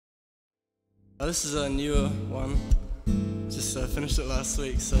This is a newer one. Just finished it last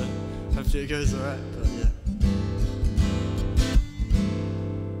week, so hopefully it goes alright, but yeah.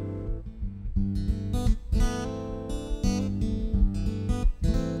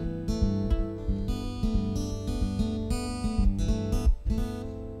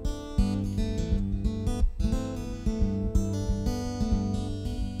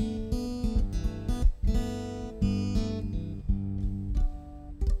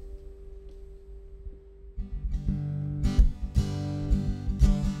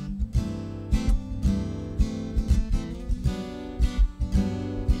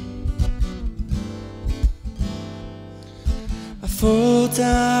 I fall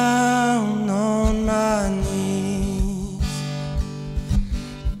down on my knees,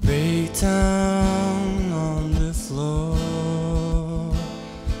 break down on the floor.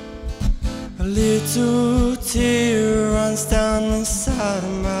 A little tear runs down the side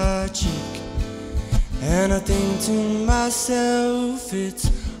of my cheek, and I think to myself, it's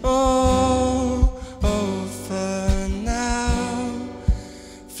all over now.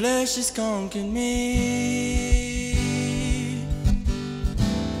 Flesh has conquered me.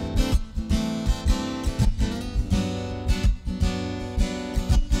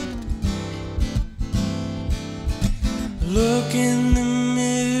 Look in the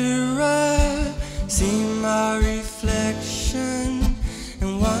mirror, see my reflection,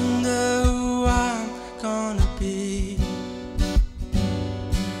 and wonder who I'm gonna be.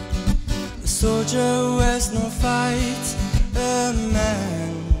 A soldier who has no fight, a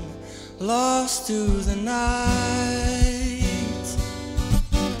man lost to the night.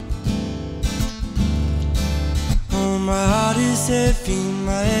 Oh, my heart is heavy,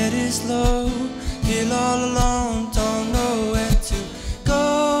 my head is low, feel all alone, don't know where to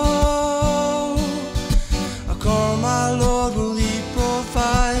go. I call my Lord, will He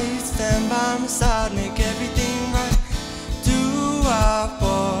provide? Stand by my side, make everything right. Do I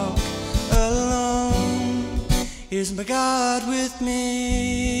walk alone? Is my God with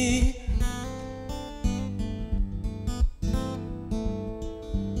me?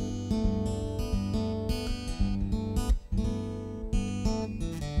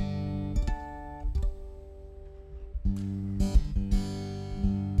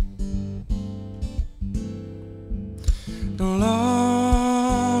 No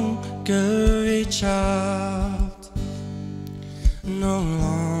longer a child, no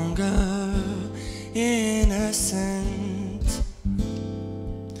longer innocent.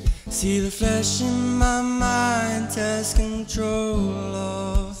 See, the flesh in my mind has control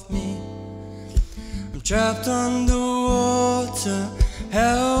of me. I'm trapped underwater,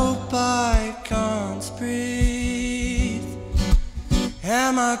 help, I can't breathe.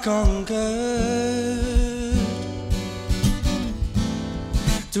 Am I conquered?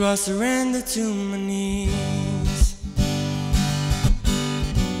 Do I surrender to my knees?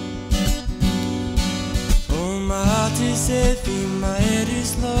 Oh, my heart is heavy, my head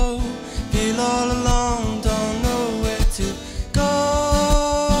is low, feel all alone, don't know where to go.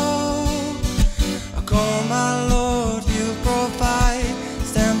 I call my Lord, He'll provide,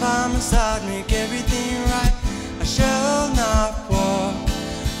 stand by my side, make everything right. I shall not walk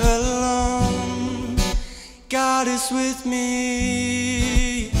alone, God is with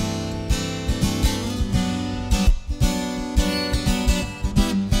me.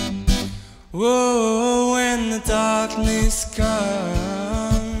 Whoa, when the darkness comes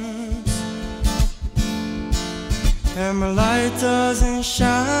and my light doesn't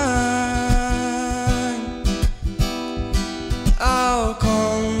shine, I'll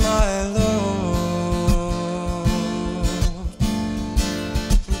call my Lord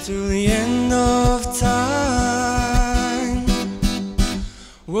until the end of time.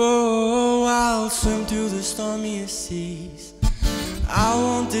 Whoa, I'll swim through the stormiest seas, I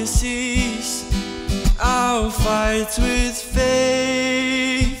won't decease, I'll fight with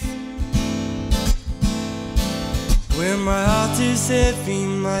faith. When my heart is heavy,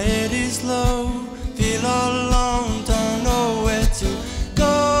 my head is low, feel all alone, don't know where to go.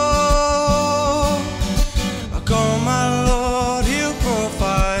 I call my Lord, He'll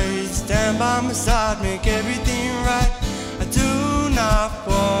provide, stand by my side, make everything right. I do not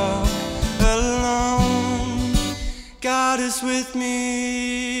walk alone, God is with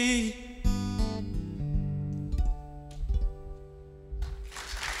me.